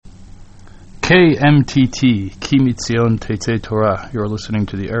KMTT, Ki Mitzion Teitzei Torah. You're listening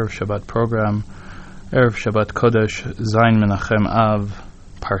to the Erev Shabbat program, Erev Shabbat Kodesh, Zayin Menachem Av,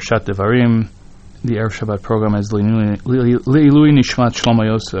 Parshat Devarim. The Erev Shabbat program is Le'ilui Nishmat Shlomo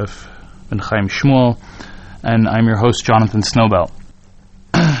Yosef Ben Chaim Shmuel, and I'm your host, Jonathan Snowbell.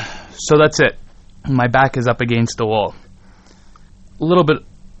 So that's it. My back is up against the wall. A little bit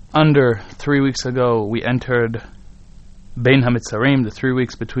under 3 weeks ago, we entered Bein HaMitzarim, the 3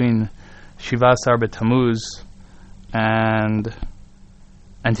 weeks between Shiva Asar B'Tammuz and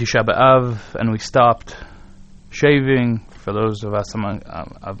Tisha B'Av, and we stopped shaving for those of us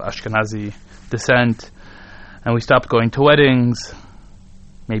of Ashkenazi descent, and we stopped going to weddings,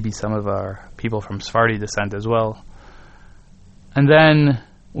 maybe some of our people from Sephardi descent as well. And then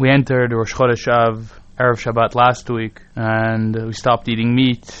we entered Rosh Chodesh Av, Erev Shabbat last week, and we stopped eating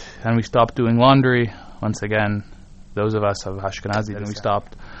meat, and we stopped doing laundry. Once again, those of us of Ashkenazi, then we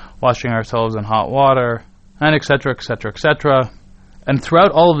stopped washing ourselves in hot water, and etc., etc., etc. And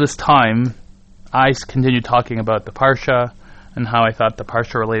throughout all of this time, I continued talking about the Parsha and how I thought the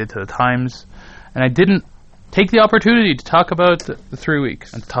Parsha related to the times, and I didn't take the opportunity to talk about the 3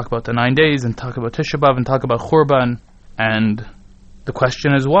 weeks, and to talk about the 9 days, and talk about Tisha B'Av, and talk about Churban. And the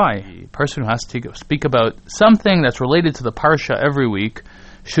question is why? A person who has to speak about something that's related to the Parsha every week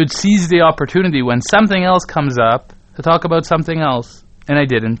should seize the opportunity when something else comes up to talk about something else. And I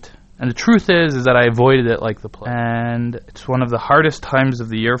didn't. And the truth is that I avoided it like the plague. And it's one of the hardest times of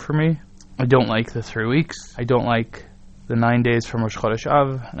the year for me. I don't like the 3 weeks. I don't like the 9 days from Rosh Chodesh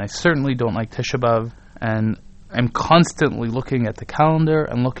Av. And I certainly don't like Tisha B'Av. And I'm constantly looking at the calendar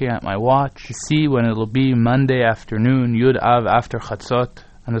and looking at my watch to see when it'll be Monday afternoon, Yud Av after Chatzot,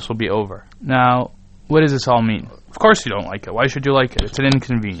 and this will be over. Now, what does this all mean? Of course you don't like it. Why should you like it? It's an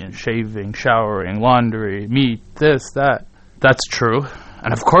inconvenience. Shaving, showering, laundry, meat, this, that. That's true.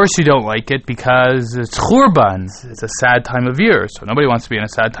 And of course you don't like it because it's Churban. It's a sad time of year, so nobody wants to be in a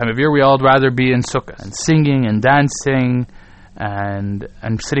sad time of year. We all would rather be in Sukkah and singing and dancing and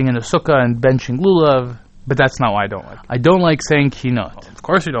sitting in the Sukkah and benching lulav. But that's not why I don't like it. I don't like saying Kinot. Of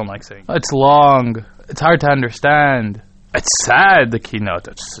course you don't like saying it. It's long. It's hard to understand. It's sad, the Kinot.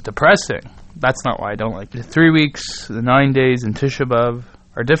 It's depressing. That's not why I don't like it. The 3 weeks, the 9 days in Tisha B'Av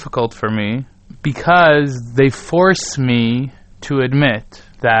are difficult for me because they force me to admit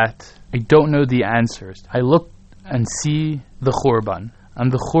that I don't know the answers. I look and see the Churban.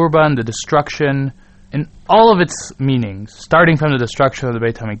 And the Churban, the destruction, in all of its meanings, starting from the destruction of the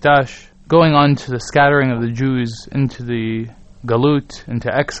Beit HaMikdash, going on to the scattering of the Jews into the Galut,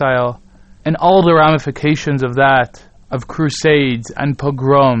 into exile, and all the ramifications of that, of crusades and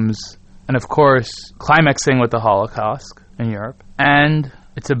pogroms, and of course, climaxing with the Holocaust in Europe. And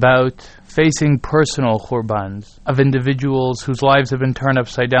it's about facing personal Churbans of individuals whose lives have been turned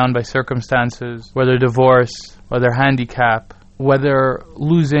upside down by circumstances, whether divorce, whether handicap, whether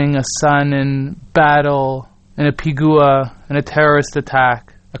losing a son in battle, in a pigua, in a terrorist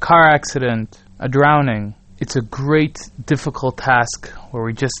attack, a car accident, a drowning. It's a great, difficult task where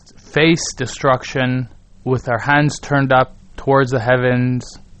we just face destruction with our hands turned up towards the heavens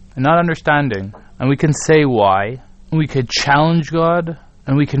and not understanding. And we can say why. We could challenge God,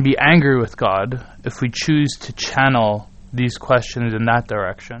 and we can be angry with God if we choose to channel these questions in that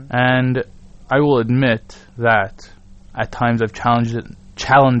direction. And I will admit that at times I've challenged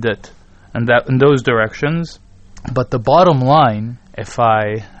it and that in those directions. But the bottom line, if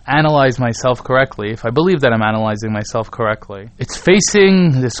I analyze myself correctly, if I believe that I'm analyzing myself correctly, it's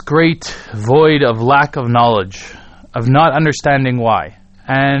facing this great void of lack of knowledge, of not understanding why.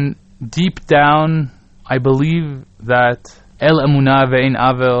 And deep down, I believe that El Emunah Ve'ein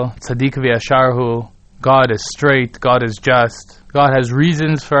Avel, Tzadik V'Yasharhu, God is straight, God is just, God has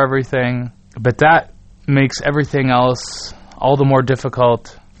reasons for everything, but that makes everything else all the more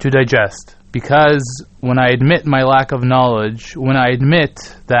difficult to digest. Because when I admit my lack of knowledge, when I admit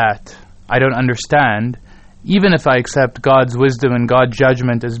that I don't understand, even if I accept God's wisdom and God's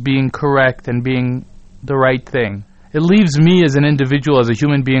judgment as being correct and being the right thing, it leaves me as an individual, as a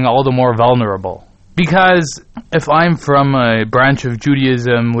human being, all the more vulnerable. Because if I'm from a branch of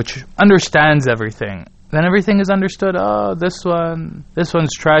Judaism which understands everything, then everything is understood. Oh, this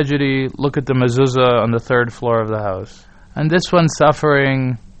one's tragedy. Look at the mezuzah on the 3rd floor of the house. And this one's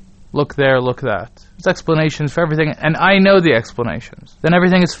suffering. Look there, look that. There's explanations for everything, and I know the explanations. Then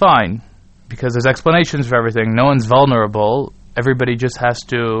everything is fine, because there's explanations for everything. No one's vulnerable. Everybody just has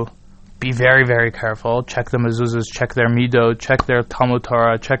to be very, very careful. Check the mezuzahs, check their midot, check their Talmud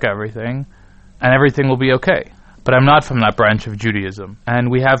Torah, check everything, and everything will be okay. But I'm not from that branch of Judaism, and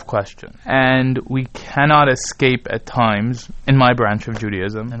we have questions. And we cannot escape at times, in my branch of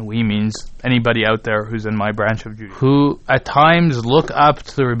Judaism, and we means anybody out there who's in my branch of Judaism, who at times look up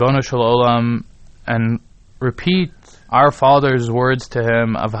to the Ribbono Shel Olam and repeat our Father's words to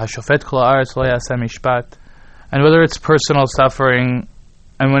him of Hashofet Kol Haaretz Lo Ya'aseh Mishpat. And whether it's personal suffering,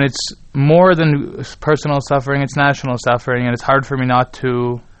 and when it's more than personal suffering, it's national suffering, and it's hard for me not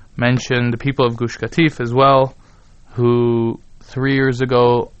to mention the people of Gush Katif as well, who 3 years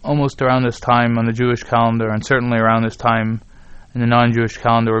ago, almost around this time on the Jewish calendar, and certainly around this time in the non-Jewish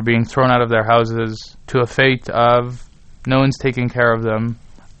calendar, were being thrown out of their houses to a fate of no one's taking care of them,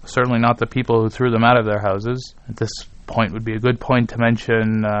 certainly not the people who threw them out of their houses. At this point would be a good point to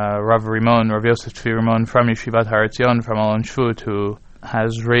mention Rav Yosef Tzvi Rimon from Yeshivat Har Etzion, from Alon Shvut, who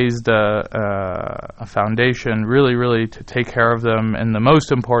has raised a foundation really to take care of them in the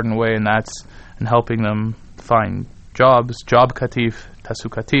most important way, and that's in helping them find jobs, Job Katif, Tasu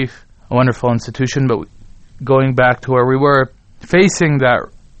Katif, a wonderful institution. But going back to where we were, facing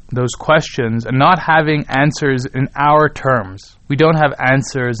those questions and not having answers in our terms. We don't have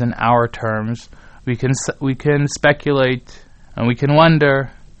answers in our terms. We can speculate and we can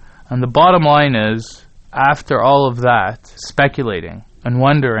wonder. And the bottom line is, after all of that, speculating and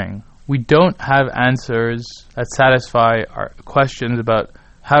wondering, we don't have answers that satisfy our questions about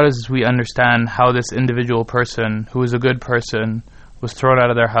how does we understand how this individual person, who is a good person, was thrown out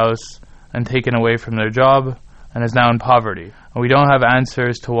of their house and taken away from their job and is now in poverty. And we don't have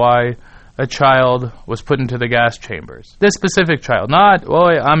answers to why a child was put into the gas chambers. This specific child, not,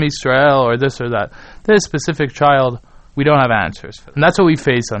 Am Yisrael or this or that. This specific child, we don't have answers for. And that's what we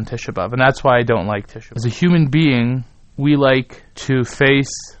face on Tisha B'Av, and that's why I don't like Tisha B'Av. As a human being, we like to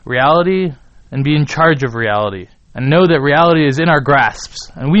face reality and be in charge of reality, and know that reality is in our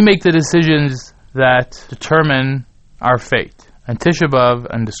grasps, and we make the decisions that determine our fate. And Tisha B'Av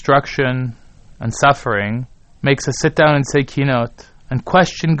and destruction and suffering makes us sit down and say Kinot and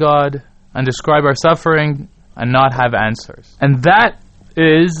question God and describe our suffering and not have answers. And that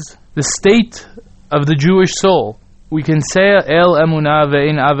is the state of the Jewish soul. We can say El Emunah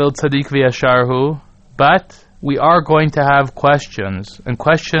Ve'in Avel Tzadik V'Yasharhu, but we are going to have questions, and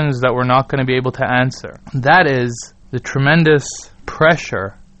questions that we're not going to be able to answer. That is the tremendous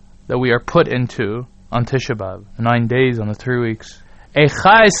pressure that we are put into on Tisha B'Av, the 9 days, on the 3 weeks.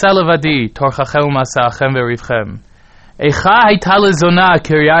 Eicha esalavadi torchachem u'masachem ve'rivchem. Eicha hayta lezona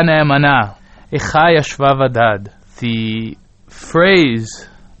kirya ne'emana. Eicha yashva vadad. The phrase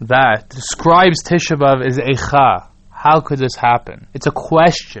that describes Tisha B'Av is Eicha. How could this happen? It's a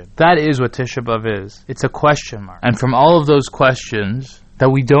question. That is what Tisha B'Av is. It's a question mark. And from all of those questions that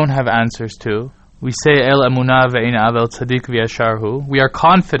we don't have answers to, we say El Emunah Ve'in Avel Tzadik V'Yasharhu. We are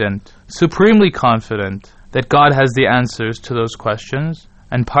confident, supremely confident, that God has the answers to those questions.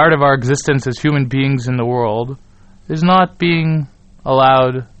 And part of our existence as human beings in the world is not being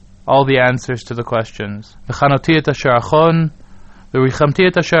allowed all the answers to the questions. V'chanoti et asher achon, v'richamti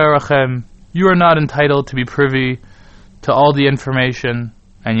et asher arachem. You are not entitled to be privy to all the information,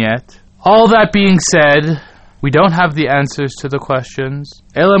 and yet, all that being said, we don't have the answers to the questions.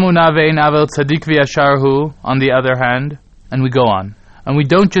 El emunah ve'ein avel tzadik v'yasharhu, on the other hand, and we go on. And we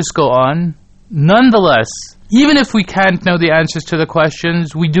don't just go on. Nonetheless, even if we can't know the answers to the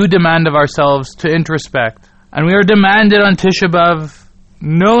questions, we do demand of ourselves to introspect. And we are demanded on Tisha B'Av,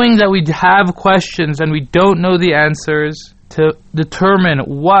 knowing that we have questions and we don't know the answers, to determine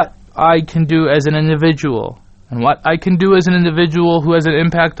what I can do as an individual, and what I can do as an individual who has an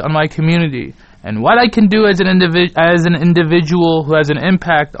impact on my community, and what I can do as an individual who has an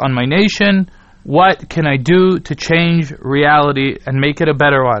impact on my nation. What can I do to change reality and make it a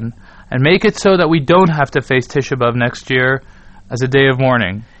better one, and make it so that we don't have to face Tisha B'Av next year as a day of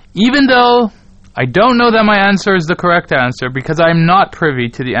mourning? Even though I don't know that my answer is the correct answer, because I'm not privy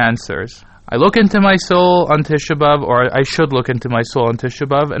to the answers. I look into my soul on Tisha B'Av, or I should look into my soul on Tisha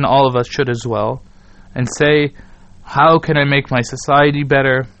B'Av, and all of us should as well, and say, how can I make my society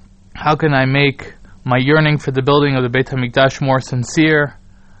better? How can I make my yearning for the building of the Beit HaMikdash more sincere?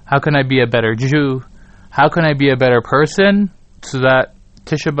 How can I be a better Jew? How can I be a better person? So that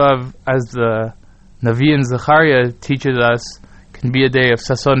Tisha B'Av, as the Navi and Zechariah teaches us, can be a day of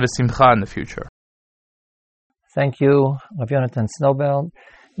Sason v'Simcha in the future. Thank you, Rav Yonatan Snowbell.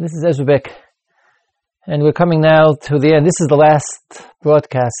 This is Ezra Beck, and we're coming now to the end. This is the last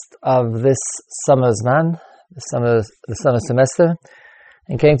broadcast of this summer Zman, the summer semester,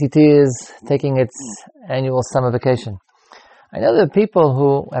 and KMTT is taking its annual summer vacation. I know there are people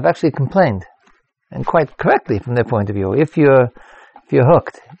who have actually complained, and quite correctly from their point of view. If you're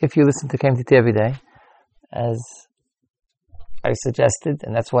hooked, if you listen to KMTT every day, as I suggested,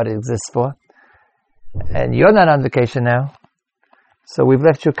 and that's what it exists for. And you're not on vacation now, so we've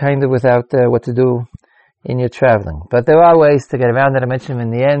left you kind of without what to do in your traveling. But there are ways to get around that. I mentioned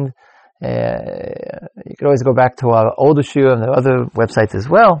them in the end. You can always go back to our older shiur and the other websites as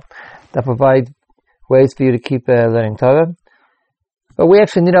well that provide ways for you to keep learning Torah. But we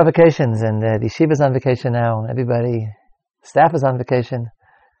actually need our vacations, and the yeshiva is on vacation now. Staff is on vacation.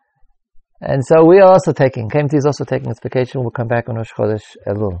 And so we are also taking, KMT is also taking its vacation. We'll come back on Rosh Chodesh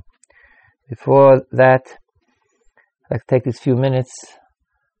Elul. Before that, I'd like to take these few minutes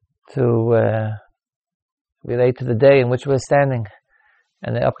to relate to the day in which we're standing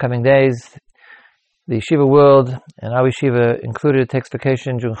and the upcoming days. The yeshiva world, and our yeshiva included, takes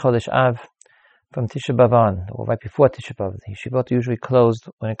vacation during Chodesh Av from Tisha B'Av on, or right before Tisha B'Av. The yeshiva are usually closed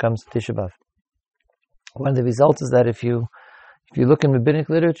when it comes to Tisha B'Av. One of the results is that if you look in rabbinic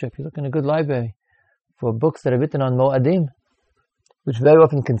literature, if you look in a good library for books that are written on Mo'adim, which very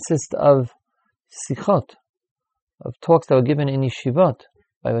often consist of sichot, of talks that were given in yeshivot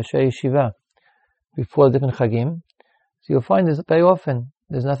by Roshei Yeshiva before the different chagim, so you'll find that very often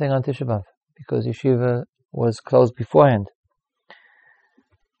there's nothing on Tisha B'Av because yeshiva was closed beforehand.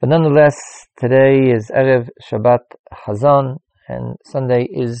 But nonetheless, today is Erev Shabbat Chazon and Sunday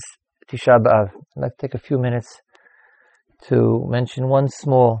is Tisha B'Av. I'd like to take a few minutes to mention one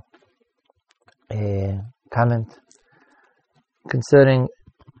small comment concerning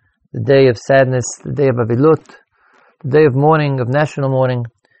the day of sadness, the day of Avilut, the day of mourning, of national mourning,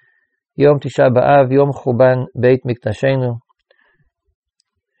 Yom Tisha B'Av, Yom Chuban Beit Mikdashenu,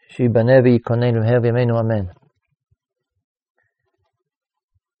 Shibaneh v'yikonenu her v'yameinu amen.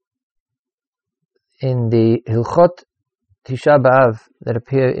 In the Hilchot Tisha B'Av that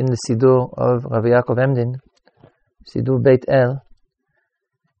appear in the Sidur of Rabbi Yaakov Emdin, Sidur Beit El,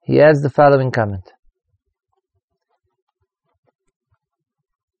 he adds the following comment.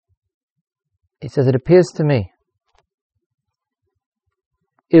 He says, it appears to me,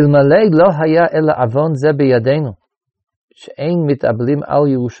 Ilmalei lo haya ela avon ze biyadenu, she'ein mit'ablim al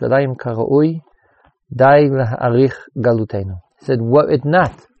Yerushalayim karaui, dai laha'arich galutenu. He said, were it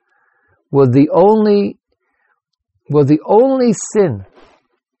not, were the only sin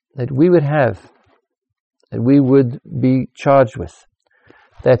that we would have, that we would be charged with,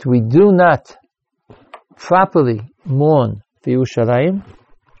 that we do not properly mourn for Yerushalayim,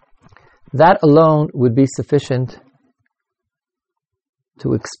 that alone would be sufficient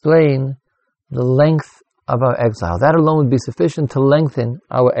to explain the length of our exile. That alone would be sufficient to lengthen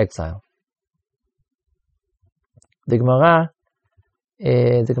our exile. The Gemara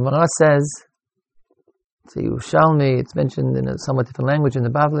says, it's a Yerushalmi, it's mentioned in a somewhat different language in the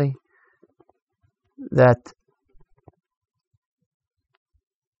Bavli, that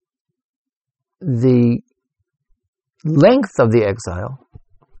the length of the exile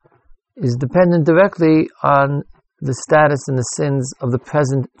is dependent directly on the status and the sins of the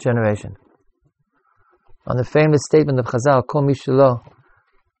present generation. On the famous statement of Chazal, Kol mi shelo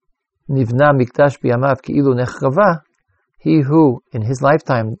nivna mikdash biyamav ki'ilu nechrava, he who, in his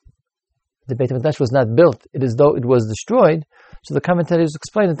lifetime, the Beit HaMikdash was not built, it is though it was destroyed. So the commentators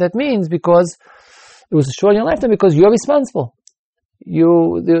explain that means because it was destroyed in your lifetime, because you're responsible.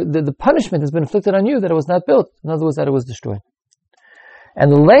 The punishment has been inflicted on you that it was not built. In other words, that it was destroyed.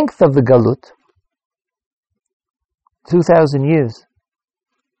 And the length of the Galut, 2,000 years,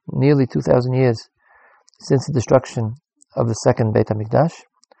 nearly 2,000 years since the destruction of the second Beit HaMikdash,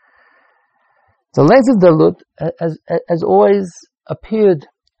 the length of the Galut has always appeared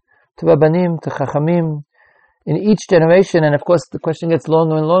to Rabbanim, to Chachamim, in each generation, and of course the question gets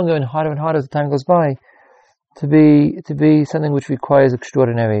longer and longer and harder as the time goes by, to be something which requires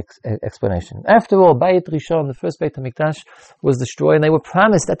extraordinary explanation. After all, Bayit Rishon, the first Beit HaMikdash, was destroyed, and they were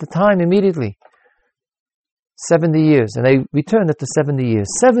promised at the time, immediately, 70 years, and they returned after 70 years.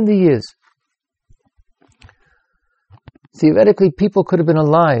 70 years. Theoretically, people could have been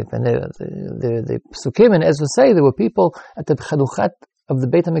alive, and the Psukim and Ezra say there were people at the Chanuchat of the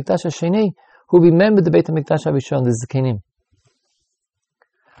Beit HaMikdash HaSheni who remembered the Beit HaMikdash HaRishon, the Zakenim.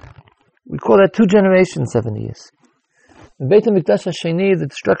 We call that 2 generations, 70 years. The Beit HaMikdash HaSheni, the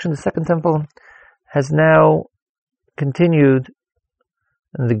destruction of the second temple, has now continued,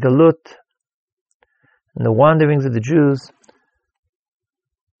 and the Galut and the wanderings of the Jews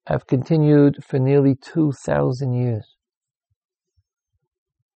have continued for nearly 2,000 years.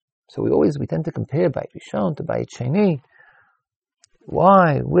 So we tend to compare Bayit Rishon to Bayit Sheni.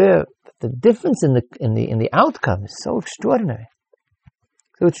 Why? Where? The difference in the outcome is so extraordinary.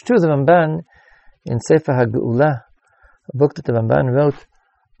 So it's true, the Ramban in Sefer HaGeula, a book that the Ramban wrote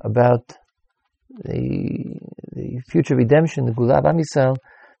about the future redemption, the Gula of Am Yisrael,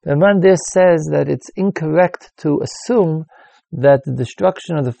 the Ramban there says that it's incorrect to assume that the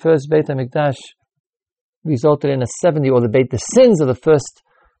destruction of the first Beit HaMikdash resulted in a 70, or the sins of the first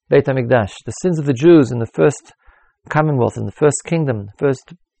Beit HaMikdash, the sins of the Jews in the first Commonwealth, in the first kingdom, the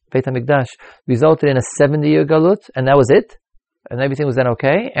first Beit HaMikdash, resulted in a 70-year Galut, and that was it, and everything was then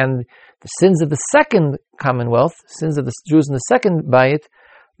okay, and the sins of the second Commonwealth, sins of the Jews in the second Bayit,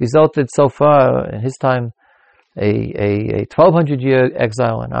 resulted so far, in his time, a 1200-year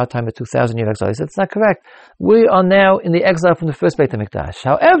exile, and our time a 2000-year exile. He said, it's not correct. We are now in the exile from the first Beit HaMikdash.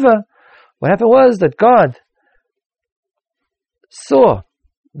 However, what happened was that God saw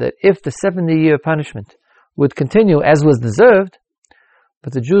that if the 70-year punishment would continue as was deserved,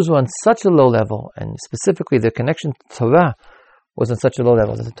 but the Jews were on such a low level, and specifically their connection to Torah was on such a low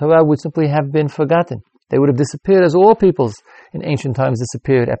level, that the Torah would simply have been forgotten. They would have disappeared as all peoples in ancient times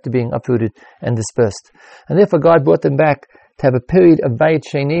disappeared after being uprooted and dispersed. And therefore God brought them back to have a period of Bayit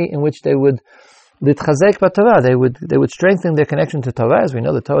Sheni in which they would litchazek b'Torah. They would strengthen their connection to Torah. As we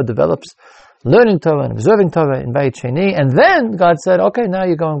know, the Torah develops learning Torah and observing Torah in Bayit Sheni. And then God said, okay, now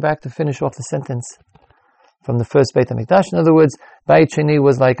you're going back to finish off the sentence from the first Beit HaMikdash. In other words, Bayit Sheni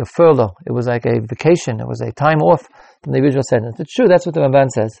was like a furlough. It was like a vacation. It was a time off from the original sentence. It's true, that's what the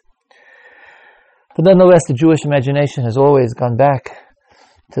Ramban says. But nonetheless, the Jewish imagination has always gone back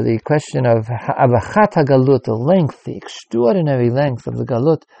to the question of Avachat HaGalut, the length, the extraordinary length of the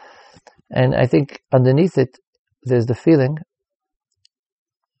Galut. And I think underneath it, there's the feeling,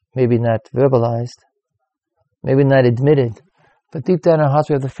 maybe not verbalized, maybe not admitted, but deep down in our hearts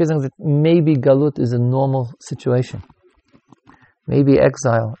we have the feeling that maybe Galut is a normal situation. Maybe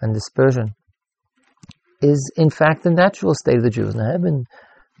exile and dispersion is in fact the natural state of the Jews. Now, there have been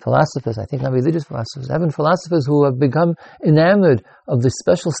philosophers, I think not religious philosophers, there have been philosophers who have become enamored of the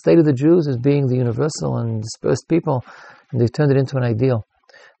special state of the Jews as being the universal and dispersed people, and they've turned it into an ideal.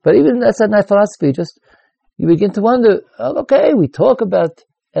 But even that's not philosophy, just you begin to wonder, okay, we talk about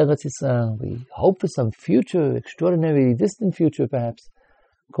Eretz Yisrael, we hope for some future, extraordinary, distant future perhaps,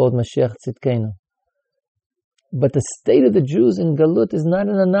 called Mashiach Tzidkenu. But the state of the Jews in Galut is not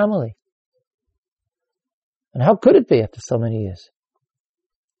an anomaly. And how could it be after so many years?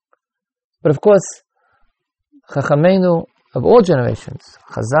 But of course, Chachamenu of all generations,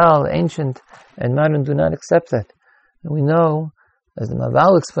 Chazal, ancient and modern, do not accept that. And we know, as the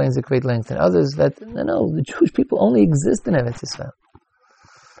Maval explains at great length and others, that no, the Jewish people only exist in Eretz Yisrael.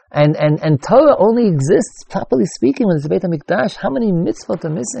 And Torah only exists, properly speaking, when it's Beit HaMikdash. How many mitzvot are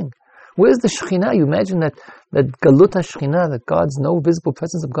missing? Where's the Shekhinah? You imagine that Galut HaShekhinah, that God's no visible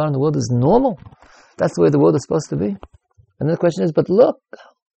presence of God in the world is normal? That's the way the world is supposed to be. And then the question is, but look,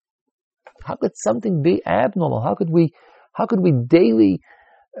 how could something be abnormal? How could we daily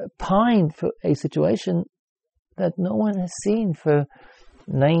pine for a situation that no one has seen for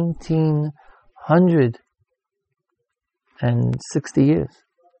 1960 years?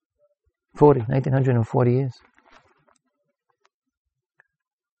 1940 years.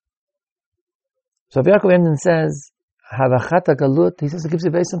 So Yaakov Emden says, Havachat HaGalut, he says, it gives a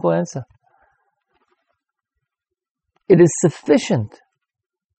very simple answer. It is sufficient.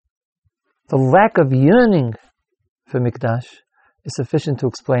 The lack of yearning for Mikdash is sufficient to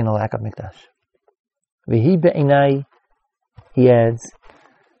explain the lack of Mikdash. V'hi be'inai, he adds,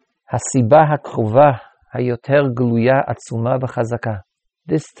 Hasiba ha'kruva ha'yoter gluya atzuma v'chazaka.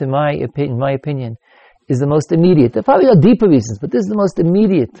 This, in my opinion, is the most immediate. There probably are deeper reasons, but this is the most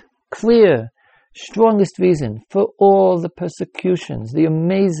immediate, clear, strongest reason for all the persecutions, the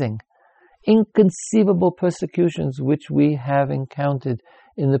amazing, inconceivable persecutions which we have encountered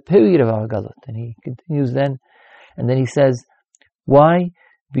in the period of our Galut. And he continues then, and then he says, why?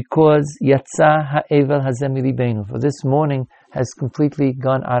 Because Yatsa ha'evel hazeh milibeinu, for this mourning has completely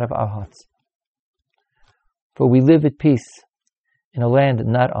gone out of our hearts. For we live at peace in a land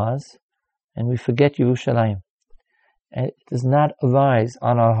not ours, and we forget Yerushalayim. And it does not arise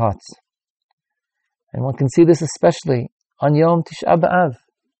on our hearts. And one can see this especially on Yom Tisha B'Av,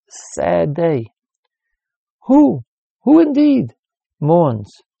 sad day. Who indeed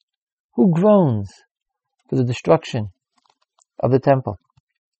mourns? Who groans for the destruction of the temple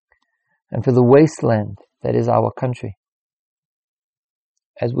and for the wasteland that is our country,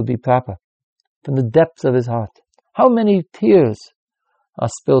 as would be proper, from the depths of his heart? How many tears are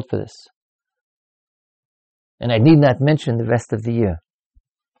spilled for this? And I need not mention the rest of the year.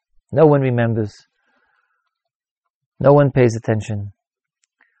 No one remembers. No one pays attention.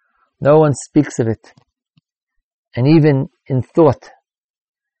 No one speaks of it. And even in thought,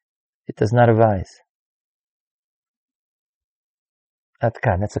 it does not arise.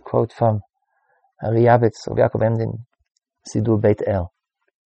 Atkan, that's a quote from Ariyavitz of Yaakov Emden, Sidur Beit El.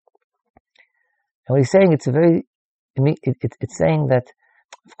 And what he's saying, it's saying that,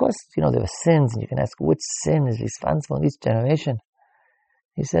 of course, there are sins, and you can ask which sin is responsible in each generation.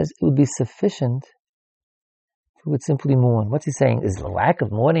 He says it would be sufficient if we would simply mourn. What's he saying? Is the lack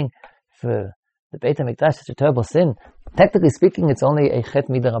of mourning for the Beit HaMikdash such a terrible sin? Technically speaking, it's only a chet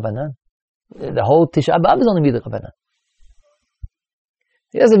mid'Rabbanan. The whole Tisha B'Av is only mid'Rabbanan.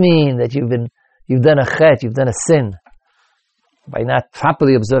 It doesn't mean that you've done a chet, you've done a sin by not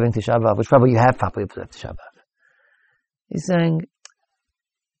properly observing Tisha B'Av, which probably you have properly observed Tisha B'Av. He's saying,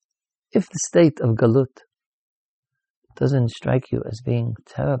 if the state of Galut doesn't strike you as being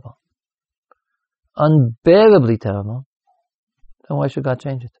terrible, unbearably terrible, then why should God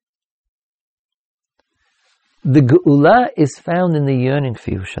change it? The Geula is found in the yearning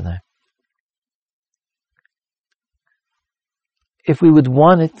for Yerushalayim. If we would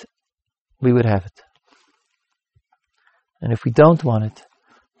want it, we would have it. And if we don't want it,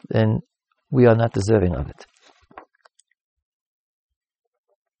 then we are not deserving of it.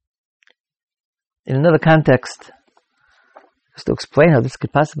 In another context, just to explain how this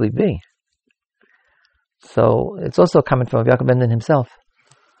could possibly be. So, it's also a comment from Yaakov Emden himself.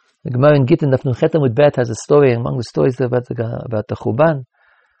 The Gemara in Gittin, Daf Nun Chet Amud Bet, has a story, among the stories there about the Chuban.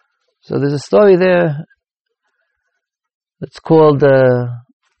 So there's a story there that's called the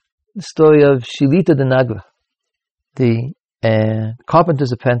story of Shilita the Nagra, the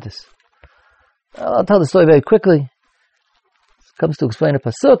carpenter's apprentice. I'll tell the story very quickly. It comes to explain a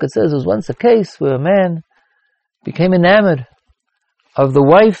pasuk. It says there was once a case where a man became enamored of the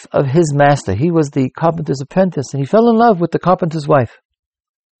wife of his master. He was the carpenter's apprentice, and he fell in love with the carpenter's wife.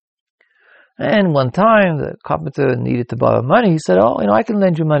 And one time, the carpenter needed to borrow money. He said, I can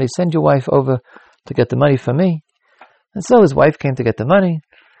lend you money. Send your wife over to get the money for me. And so his wife came to get the money.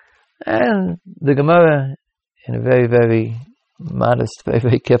 And the Gemara, in a very, very modest, very,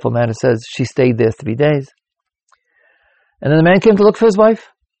 very careful manner, says she stayed there 3 days. And then the man came to look for his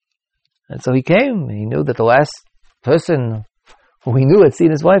wife. And so he came. He knew that the last person who he knew had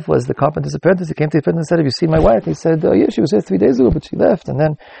seen his wife was the carpenter's apprentice. He came to the apprentice and said, have you seen my wife? He said, yeah, she was here 3 days ago, but she left. And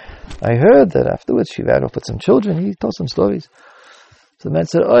then I heard that afterwards she ran off with some children. He told some stories. So the man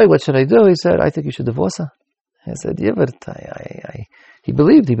said, what should I do? He said, I think you should divorce her. He said, yeah, but he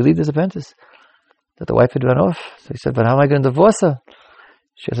believed his apprentice, that the wife had run off. So he said, but how am I going to divorce her?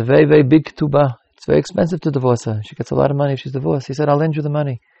 She has a very, very big ketubah. It's very expensive to divorce her. She gets a lot of money if she's divorced. He said, I'll lend you the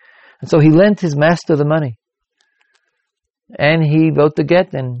money. And so he lent his master the money. And he wrote the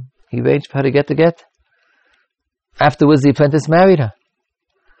get, and he arranged for her to get the get. Afterwards, the apprentice married her.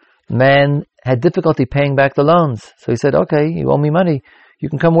 The man had difficulty paying back the loans. So he said, okay, you owe me money. You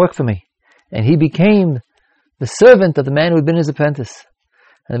can come work for me. And he became the servant of the man who had been his apprentice.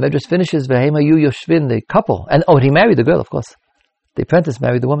 And the Medrash finishes, V'hema yu yoshvin, the couple. And he married the girl, of course. The apprentice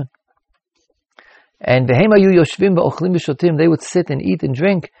married the woman. And V'hema yu yoshvin v'ochlim v'shotim, they would sit and eat and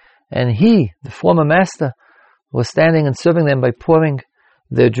drink. And he, the former master, was standing and serving them by pouring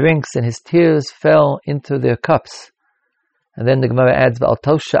their drinks, and his tears fell into their cups. And then the Gemara adds,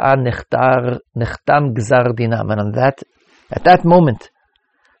 "V'alto sha'a nechtam gzar dinam." And at that moment,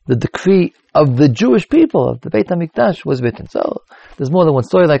 the decree of the Jewish people of the Beit HaMikdash was written. So there's more than one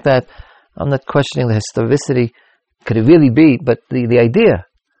story like that. I'm not questioning the historicity. Could it really be? But the idea.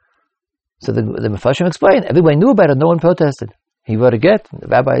 So the Mefarshim explain. Everybody knew about it. No one protested. He wrote a get. The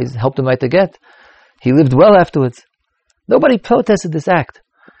rabbis helped him write the get. He lived well afterwards. Nobody protested this act.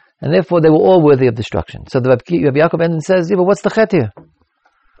 And therefore they were all worthy of destruction. So the Rabbi Yaakov Emden says, yeah, but what's the chet here?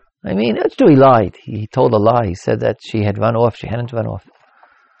 I mean, it's true, he lied. He told a lie. He said that she had run off. She hadn't run off.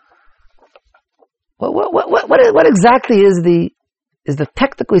 What exactly is the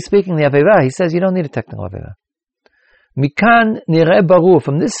technically speaking the Aveirah? He says you don't need a technical Aveirah. Mikan nireh baru.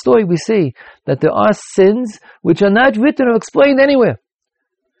 From this story we see that there are sins which are not written or explained anywhere.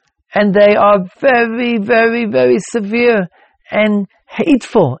 And they are very, very, very severe and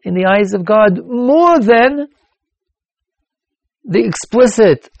hateful in the eyes of God, more than the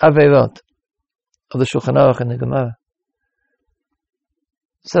explicit Aveirot of the Shulchan Aruch and the Gemara.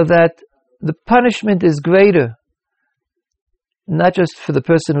 So that the punishment is greater, not just for the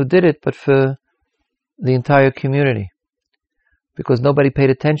person who did it, but for the entire community. Because nobody paid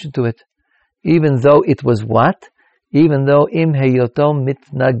attention to it, even though it was what? Even though im heyotom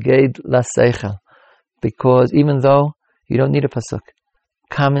mitnaged laseichel, because even though you don't need a pasuk,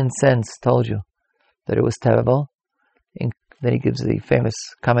 common sense told you that it was terrible. Then he gives the famous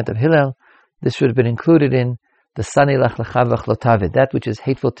comment of Hillel: this should have been included in the sani lach lecha v'chlotavid. That which is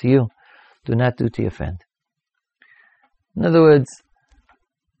hateful to you, do not do to your friend. In other words,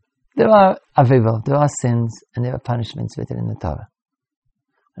 There are avivot, there are sins, and there are punishments written in the Torah.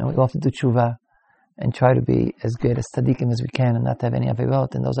 And we have to do tshuva and try to be as great as tzaddikim as we can and not have any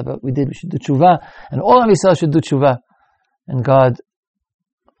avivot. And those avivot we did, we should do tshuva. And all of Yisrael should do tshuva. And God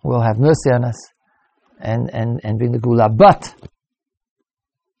will have mercy on us and bring the gula. But,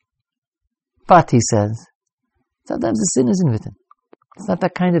 he says, sometimes the sin isn't written. It's not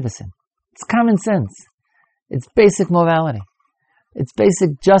that kind of a sin. It's common sense. It's basic morality. It's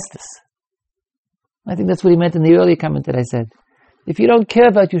basic justice. I think that's what he meant in the earlier comment that I said. If you don't care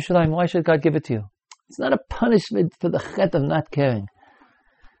about Yerushalayim, why should God give it to you? It's not a punishment for the chet of not caring.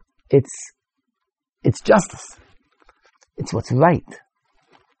 It's justice. It's what's right.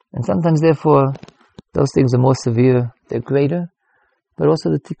 And sometimes, therefore, those things are more severe, they're greater, but also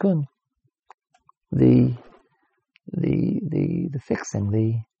the tikkun, the fixing,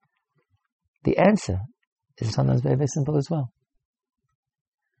 the answer is sometimes very, very simple as well.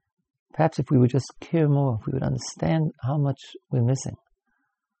 Perhaps if we would just care more, if we would understand how much we're missing,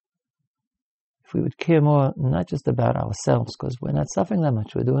 if we would care more not just about ourselves, because we're not suffering that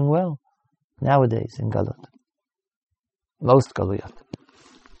much, we're doing well nowadays in Galut. Most Galuyot,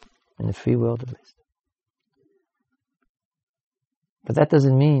 in the free world at least. But that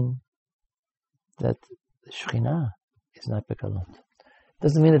doesn't mean that the Shekhinah is not Bekalut. It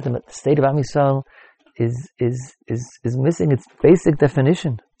doesn't mean that the state of Am Yisrael is missing its basic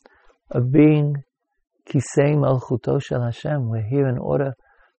definition of being Kisei Malchuto Shel Hashem. We're here in order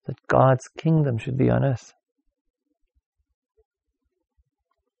that God's kingdom should be on earth.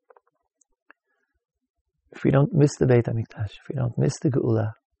 If we don't miss the Beit HaMikdash, if we don't miss the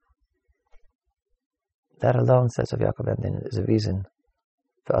Geula, that alone, says Rav Yaakov Emden, is a reason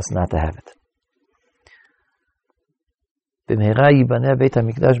for us not to have it. B'meira yibaneh Beit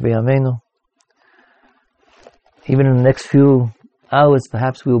HaMikdash b'yameinu. Even in the next few hours,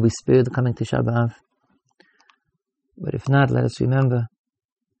 perhaps we will be spared the coming Tisha B'Av. But if not, let us remember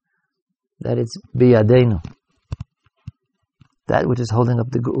that it's biyadenu. That which is holding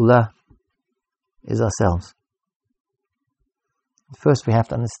up the Geula is ourselves. First, we have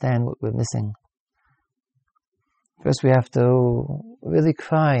to understand what we're missing. First, we have to really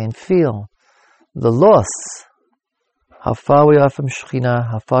cry and feel the loss, how far we are from Shekhinah,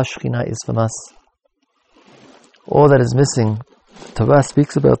 how far Shekhinah is from us. All that is missing. Torah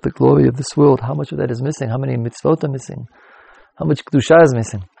speaks about the glory of this world, how much of that is missing, how many mitzvot are missing, how much Kedusha is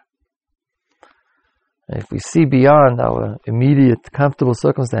missing. And if we see beyond our immediate, comfortable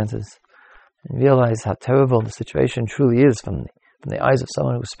circumstances, and realize how terrible the situation truly is from the eyes of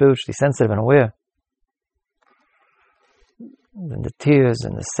someone who is spiritually sensitive and aware, and the tears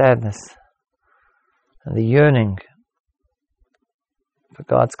and the sadness and the yearning for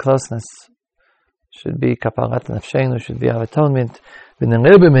God's closeness should be kaparat nafshenu, should be our atonement.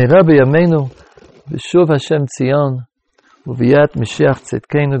 V'neneh b'meira b'yameinu v'shuv Hashem Tzion u'v'yat Mashiach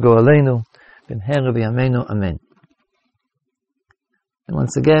tzedkeinu go'aleinu b'mheira b'yameinu. Amen. And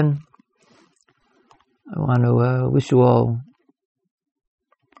once again, I want to wish you all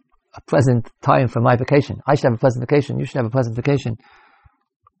a pleasant time for my vacation. I should have a pleasant vacation. You should have a pleasant vacation.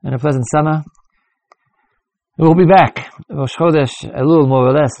 And a pleasant summer. We'll be back, Rosh Chodesh Elul, more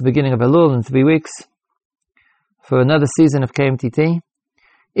or less, the beginning of Elul in 3 weeks, for another season of KMTT.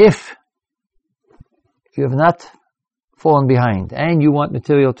 If you have not fallen behind and you want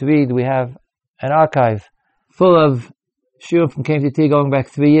material to read, we have an archive full of shiur from KMTT going back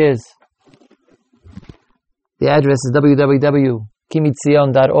 3 years. The address is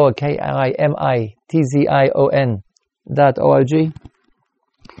www.kimitzion.org, KIMITZION.org,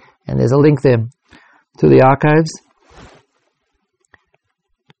 and there's a link there to the archives.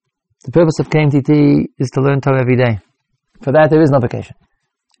 The purpose of KMTT is to learn Torah every day. For that, there is no vacation.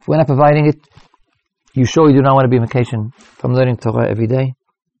 If we're not providing it, you surely do not want to be on vacation from learning Torah every day.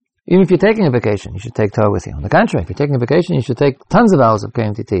 Even if you're taking a vacation, you should take Torah with you. On the contrary, if you're taking a vacation, you should take tons of hours of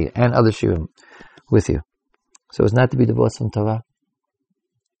KMTT and other shiurim with you, so as not to be divorced from Torah.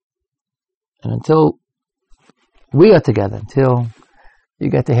 And until we are together, until you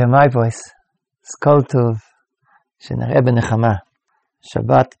get to hear my voice, Skol Tov, Shenareh B'Nechama,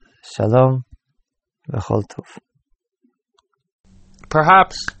 Shabbat, Shalom, V'chol Tov.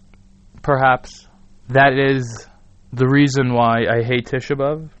 Perhaps that is the reason why I hate Tisha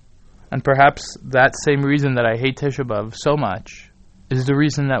B'Av, and perhaps that same reason that I hate Tisha B'Av so much is the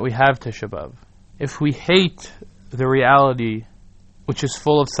reason that we have Tisha B'Av. If we hate the reality which is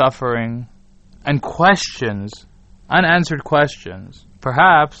full of suffering and questions, unanswered questions,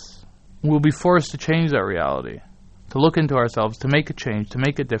 perhaps we'll be forced to change that reality, to look into ourselves, to make a change, to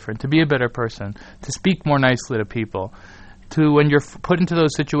make it different, to be a better person, to speak more nicely to people, to when you're put into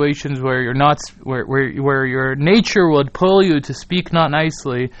those situations where you're not, where your nature would pull you to speak not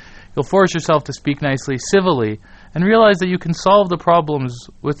nicely, you'll force yourself to speak nicely, civilly, and realize that you can solve the problems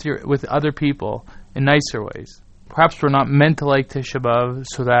with other people in nicer ways. Perhaps we're not meant to like Tisha B'Av,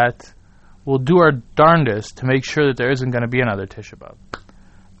 so that we'll do our darndest to make sure that there isn't going to be another Tisha B'Av.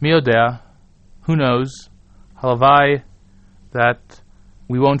 Mi yodea, who knows? Halavai, that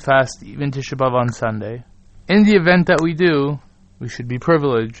we won't fast even Tisha B'Av on Sunday. In the event that we do, we should be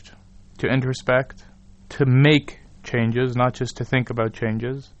privileged to introspect, to make changes, not just to think about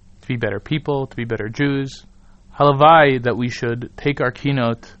changes, to be better people, to be better Jews. Halavai, that we should take our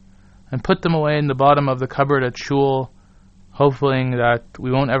keynote and put them away in the bottom of the cupboard at shul, hoping that we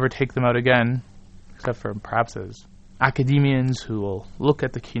won't ever take them out again, except for perhaps as academians who will look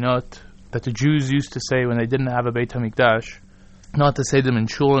at the keynote that the Jews used to say when they didn't have a Beit HaMikdash, not to say them in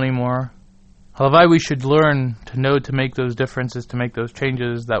shul anymore. Halavai, we should learn to know to make those differences, to make those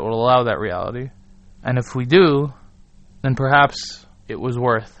changes that will allow that reality. And if we do, then perhaps it was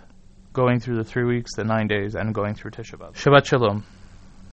worth going through the 3 weeks, the 9 days, and going through Tisha B'Av. Shabbat Shalom.